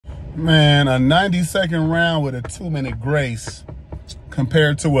Man, a 90-second round with a 2-minute grace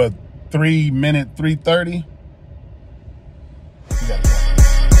compared to a 3-minute 3:30.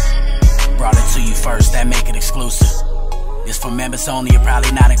 Brought it to you first, that make it exclusive. It's for members only, you're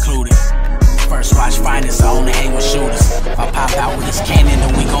probably not included. First watch finest, I only hang with shooters. If I pop out with this cannon,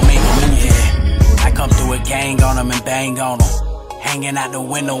 then we gon' make a movie. Yeah. I come through a gang on them and bang on them. Hanging out the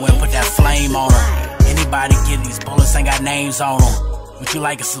window and put that flame on them. Anybody get these bullets ain't got names on them. Would you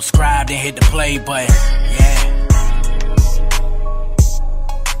like to subscribe, then hit the play button? Yeah.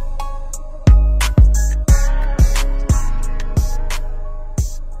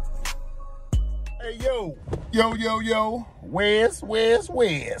 Hey, yo. Where's?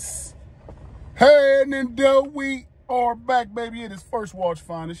 Heading and dough, we are back, baby. It is First Watch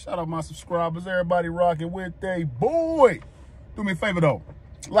Finest. Shout out my subscribers. Everybody rocking with they boy. Do me a favor, though.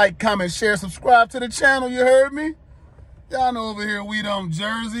 Like, comment, share, subscribe to the channel. You heard me? Y'all know over here we don't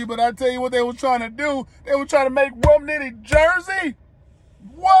Jersey, but I tell you what they were trying to do. They were trying to make Rum Nitty Jersey.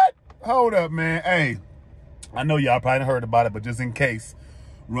 What? Hold up, man. Hey, I know y'all probably heard about it, but just in case,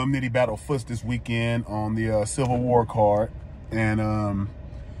 Rum Nitty battled Foots this weekend on the Civil War card. And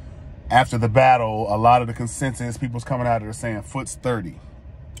after the battle, a lot of the consensus, people's coming out there saying Foots 30.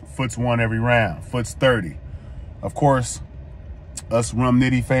 Foots won every round. Foots 30. Of course, us Rum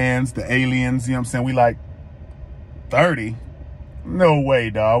Nitty fans, the aliens, you know what I'm saying, we like 30? No way,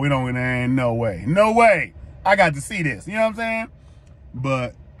 dog. Ain't no way. No way. I got to see this. You know what I'm saying?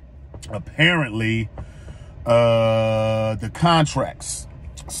 But apparently, the contracts.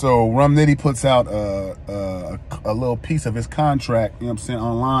 So Rum Nitty puts out a little piece of his contract, you know what I'm saying,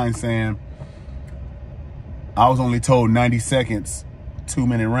 online saying, I was only told 90 seconds,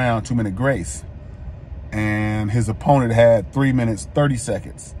 2-minute round, 2-minute grace. And his opponent had 3 minutes, 30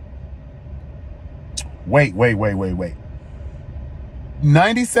 seconds. Wait.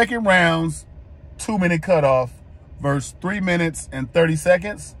 90-second rounds, 2-minute cutoff versus 3 minutes and 30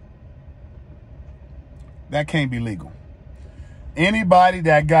 seconds. That can't be legal. Anybody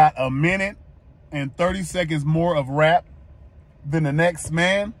that got 1 minute and 30 seconds more of rap than the next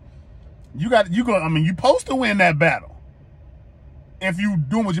man, you supposed to win that battle. If you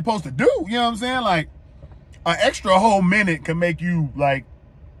doing what you're supposed to do, you know what I'm saying? Like, an extra whole minute can make you, like,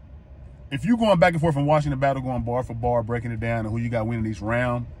 if you're going back and forth and watching the battle, going bar for bar, breaking it down, and who you got winning each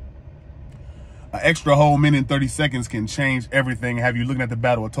round, an extra whole minute and 30 seconds can change everything and have you looking at the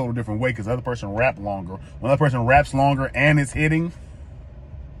battle a total different way because the other person rap longer. When the other person raps longer and is hitting,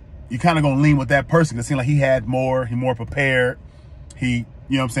 you kind of going to lean with that person because it seems like he had more, he more prepared. He,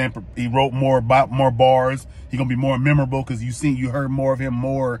 you know what I'm saying, he wrote more bars. He going to be more memorable because you heard more of him,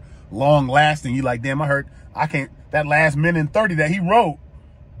 more long lasting. You like, damn, that last minute and 30 that he wrote,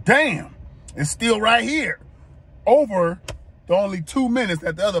 damn, it's still right here over the only 2 minutes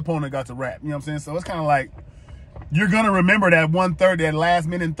that the other opponent got to rap. You know what I'm saying? So it's kind of like, you're going to remember that 1/3, that last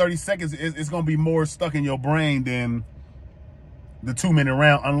minute and 30 seconds is going to be more stuck in your brain than the 2-minute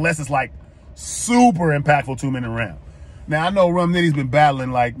round, unless it's like super impactful 2-minute round. Now, I know Rum Nitty's been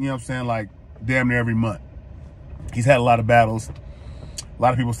battling, like, you know what I'm saying, like damn near every month. He's had a lot of battles. A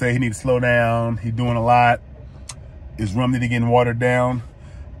lot of people say he needs to slow down. He's doing a lot. Is Rum Nitty getting watered down?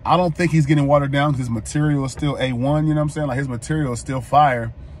 I don't think he's getting watered down because his material is still A1, you know what I'm saying? Like, his material is still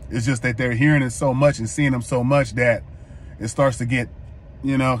fire. It's just that they're hearing it so much and seeing him so much that it starts to get,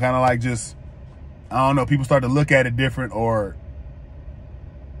 you know, kind of like just, I don't know, people start to look at it different, or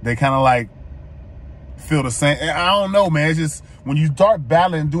they kind of like feel the same. I don't know, man. It's just when you start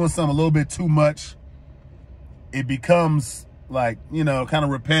battling and doing something a little bit too much, it becomes like, you know, kind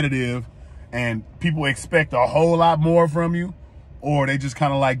of repetitive and people expect a whole lot more from you. Or they just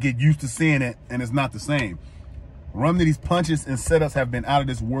kind of like get used to seeing it and it's not the same. Rum Nitty's punches and setups have been out of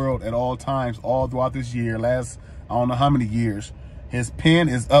this world at all times, all throughout this year, last, I don't know how many years. His pen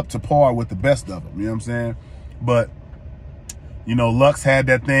is up to par with the best of them, you know what I'm saying? But, you know, Lux had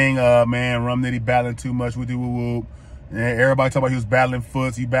that thing, man, Rum Nitty battling too much, whoop-de-whoop-whoop. Everybody talking about he was battling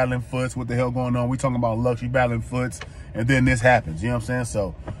Foots, what the hell going on? We talking about Lux, he battling Foots, and then this happens, you know what I'm saying?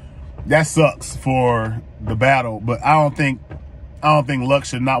 So, that sucks for the battle, but I don't think Lux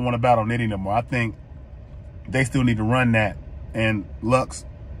should not want to battle Nitty no more. I think they still need to run that. And Lux,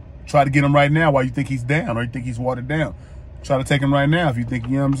 try to get him right now while you think he's down or you think he's watered down. Try to take him right now if you think,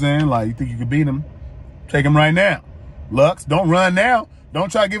 you know what I'm saying? Like, you think you can beat him, take him right now. Lux, don't run now.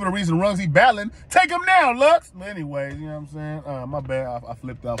 Don't try to give it a reason to run he battling. Take him now, Lux. But anyways, you know what I'm saying? My bad. I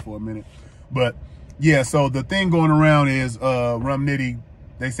flipped out for a minute. But, yeah, so the thing going around is Rum Nitty,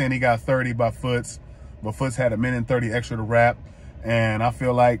 they saying he got 30 by Foots, but Foots had 1 minute and 30 extra to rap. And I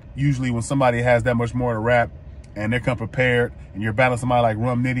feel like usually when somebody has that much more to rap, and they're come prepared, and you're battling somebody like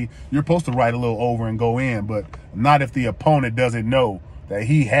Rum Nitty, you're supposed to ride a little over and go in, but not if the opponent doesn't know that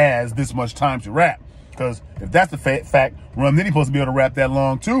he has this much time to rap. Because if that's the fact, Rum Nitty supposed to be able to rap that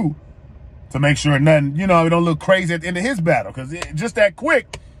long too, to make sure nothing, you know, it don't look crazy at the end of his battle. Because just that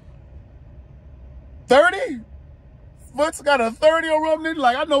quick, 30? Foots got a 30 on Rum Nitty.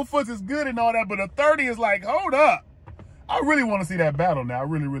 Like, I know Foots is good and all that, but a 30 is like, hold up. I really want to see that battle now. I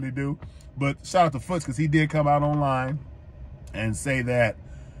really, really do. But shout out to Foots, because he did come out online and say that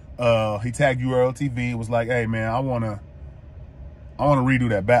he tagged URL TV, was like, hey man, I wanna redo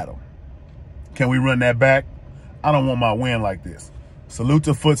that battle. Can we run that back? I don't want my win like this. Salute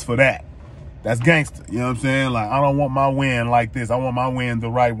to Foots for that. That's gangster. You know what I'm saying? Like, I don't want my win like this. I want my win the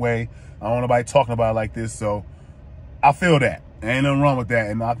right way. I don't want nobody talking about it like this. So I feel that. Ain't nothing wrong with that.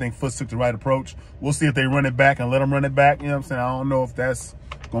 And I think Foots took the right approach. We'll see if they run it back and let them run it back. You know what I'm saying? I don't know if that's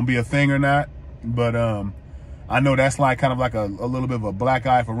going to be a thing or not. But I know that's like kind of like a little bit of a black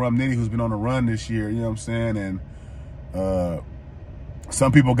eye for Rum Nitty, who's been on the run this year. You know what I'm saying? And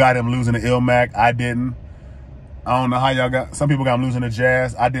some people got him losing to Ilmac. I didn't. I don't know how y'all got. Some people got him losing to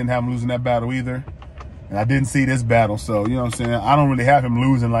Jazz. I didn't have him losing that battle either. And I didn't see this battle. So, you know what I'm saying? I don't really have him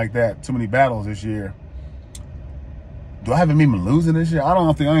losing like that. Too many battles this year. Do I have him even losing this year? I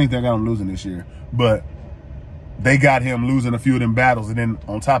don't think I got him losing this year. But they got him losing a few of them battles. And then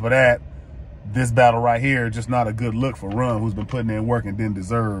on top of that, this battle right here, just not a good look for Rum, who's been putting in work and didn't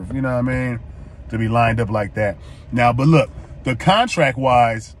deserve, you know what I mean, to be lined up like that. Now, but look, the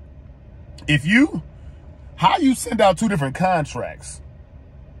contract-wise, how you send out two different contracts?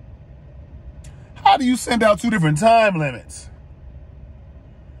 How do you send out two different time limits?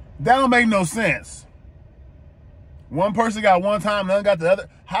 That don't make no sense. One person got one time, the other got the other.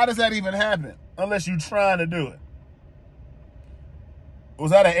 How does that even happen? Unless you're trying to do it.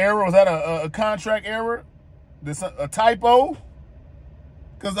 Was that an error? Was that a contract error? A typo?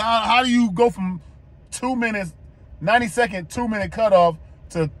 Because how do you go from 2 minutes, 90-second, 2-minute cutoff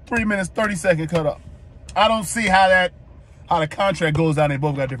to 3 minutes, 30-second cutoff? I don't see how the contract goes down. They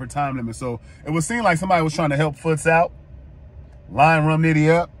both got different time limits. So it would seem like somebody was trying to help Foots out, line Rum Nitty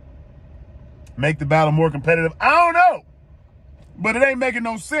up, make the battle more competitive. I don't know. But it ain't making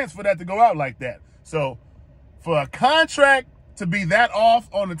no sense for that to go out like that. So for a contract to be that off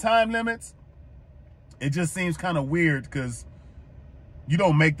on the time limits, it just seems kind of weird, because you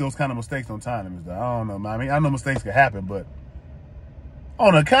don't make those kind of mistakes on time limits, though. I don't know. I mean, I know mistakes could happen, but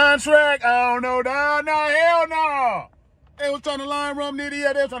on a contract, I don't know, dog. No, hell no. They was trying to line Rum Nitty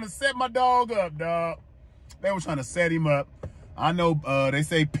up. They were trying to set my dog up, dog. They were trying to set him up. I know they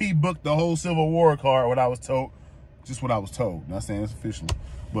say P booked the whole Civil War card, what I was told. Just what I was told. Not saying it's official.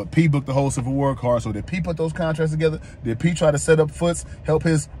 But P booked the whole Civil War card. So did P put those contracts together? Did P try to set up Foots, help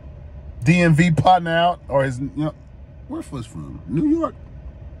his DMV partner out? Or his, you know, where Foots from? New York?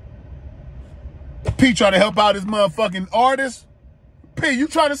 P try to help out his motherfucking artist? P, you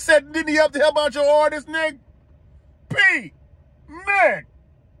trying to set Nitty up to help out your artist, nigga? P, man.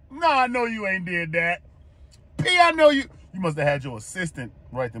 Nah, I know you ain't did that. P, I know you. You must have had your assistant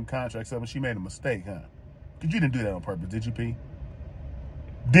write them contracts up and she made a mistake, huh? Because you didn't do that on purpose, did you, P?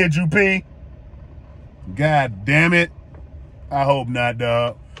 Did you, P? God damn it. I hope not,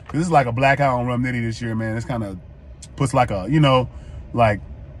 dog. This is like a black eye on Rum Nitty this year, man. This kind of puts like a, you know, like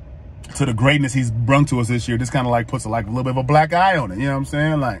to the greatness he's brung to us this year. This kind of like puts like a little bit of a black eye on it. You know what I'm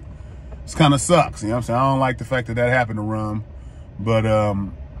saying? Like, this kind of sucks. You know what I'm saying? I don't like the fact that happened to Rum. But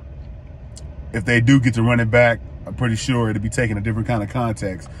if they do get to run it back, I'm pretty sure it'll be taking a different kind of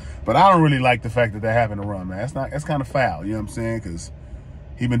context. But I don't really like the fact that happened to Rum, man. That's kind of foul, you know what I'm saying? Because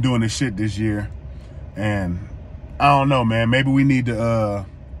he been doing this shit this year. And I don't know, man. Maybe we need to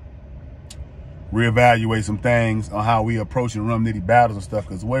reevaluate some things on how we approaching Rum Nitty battles and stuff.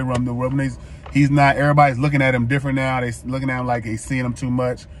 Because the way Rum Nitty, he's not, everybody's looking at him different now. They looking at him like they seeing him too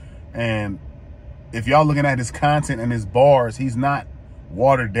much. And if y'all looking at his content and his bars, he's not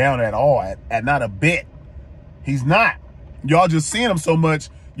watered down at all, at not a bit. He's not. Y'all just seeing him so much.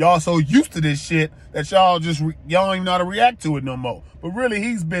 Y'all so used to this shit that y'all don't even know how to react to it no more. But really,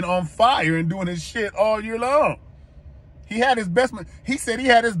 he's been on fire and doing his shit all year long. He said he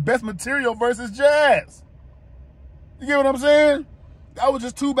had his best material versus Jazz. You get what I'm saying? That was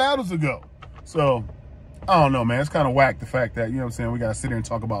just 2 battles ago. So, I don't know, man. It's kind of whack, the fact that, you know what I'm saying, we got to sit here and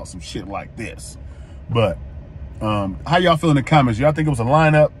talk about some shit like this. But, how y'all feel in the comments? Y'all think it was a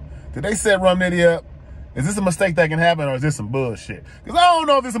lineup? Did they set Rum Nitty up? Is this a mistake that can happen, or is this some bullshit? Because I don't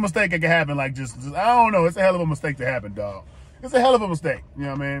know if it's a mistake that can happen, like just I don't know. It's a hell of a mistake to happen, dog. It's a hell of a mistake. You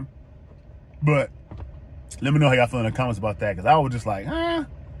know what I mean? But let me know how y'all feel in the comments about that, because I was just like, huh?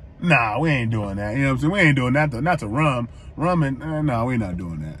 Nah, we ain't doing that. You know what I'm saying? We ain't doing that, though. Not to Rum. Rum and, no, we not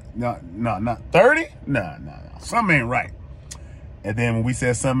doing that. No, not 30? Nah. Something ain't right. And then when we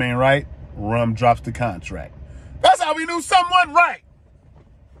said something ain't right, Rum drops the contract. That's how we knew something wasn't right.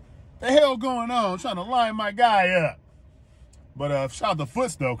 The hell going on? Trying to line my guy up. But shout out to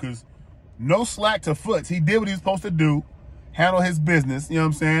Foots, though, because no slack to Foots. He did what he was supposed to do, handle his business, you know what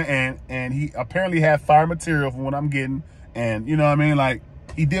I'm saying? And he apparently had fire material from what I'm getting. And, you know what I mean? Like,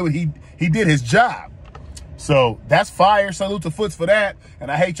 he did what he did his job. So that's fire. Salute to Foots for that.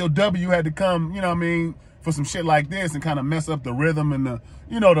 And I hate your W had to come, you know what I mean, for some shit like this and kind of mess up the rhythm and the,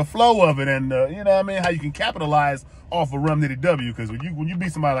 you know, the flow of it and you know what I mean, how you can capitalize off of Rum Nitty W, because when you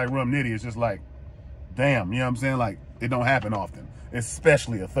beat somebody like Rum Nitty, it's just like, damn, you know what I'm saying? Like, it don't happen often,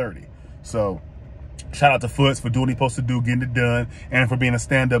 especially a 30. So shout out to Foots for doing what he's supposed to do, getting it done, and for being a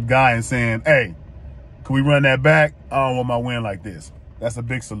stand-up guy and saying, hey, can we run that back? I don't want my win like this. That's a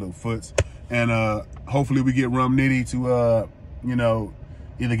big salute, Foots. And hopefully we get Rum Nitty to, you know,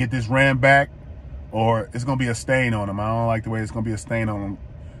 either get this ran back or it's going to be a stain on him. I don't like the way it's going to be a stain on him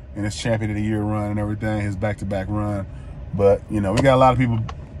in his Champion of the Year run and everything, his back-to-back run. But, you know, we got a lot of people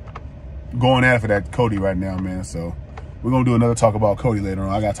going after that Cody right now, man. So we're going to do another talk about Cody later on.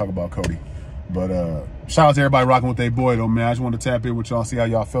 I got to talk about Cody. But shout out to everybody rocking with their boy, though, man. I just wanted to tap in with y'all, see how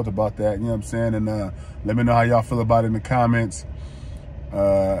y'all felt about that. You know what I'm saying? And let me know how y'all feel about it in the comments.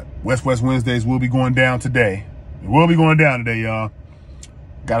 West Wednesdays will be going down today. It will be going down today, y'all.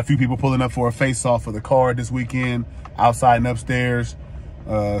 Got a few people pulling up for a face-off for the card this weekend, outside and upstairs.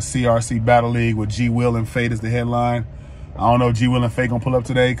 CRC Battle League with G Will and Fate is the headline. I don't know if G Will and Fate gonna pull up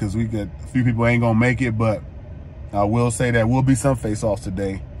today because we got a few people ain't gonna make it, but I will say that will be some face-offs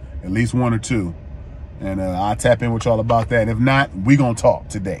today, at least one or two. And I'll tap in with y'all about that. If not, we gonna talk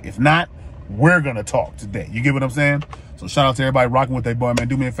today. If not, we're gonna talk today. You get what I'm saying? So shout out to everybody rocking with their boy, man.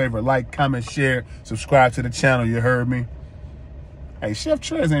 Do me a favor, like, comment, share, subscribe to the channel. You heard me? Hey, Chef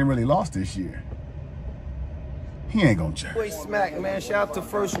Trez ain't really lost this year. He ain't gonna jerk. Boy Smack, man. Shout out to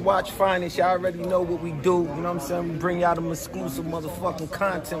First Watch Finest. Y'all already know what we do. You know what I'm saying? We bring y'all them exclusive motherfucking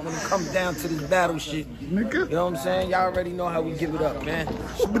content when it comes down to this battle shit. Nigga. You know what I'm saying? Y'all already know how we give it up, man.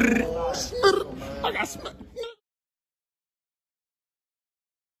 I got smacked.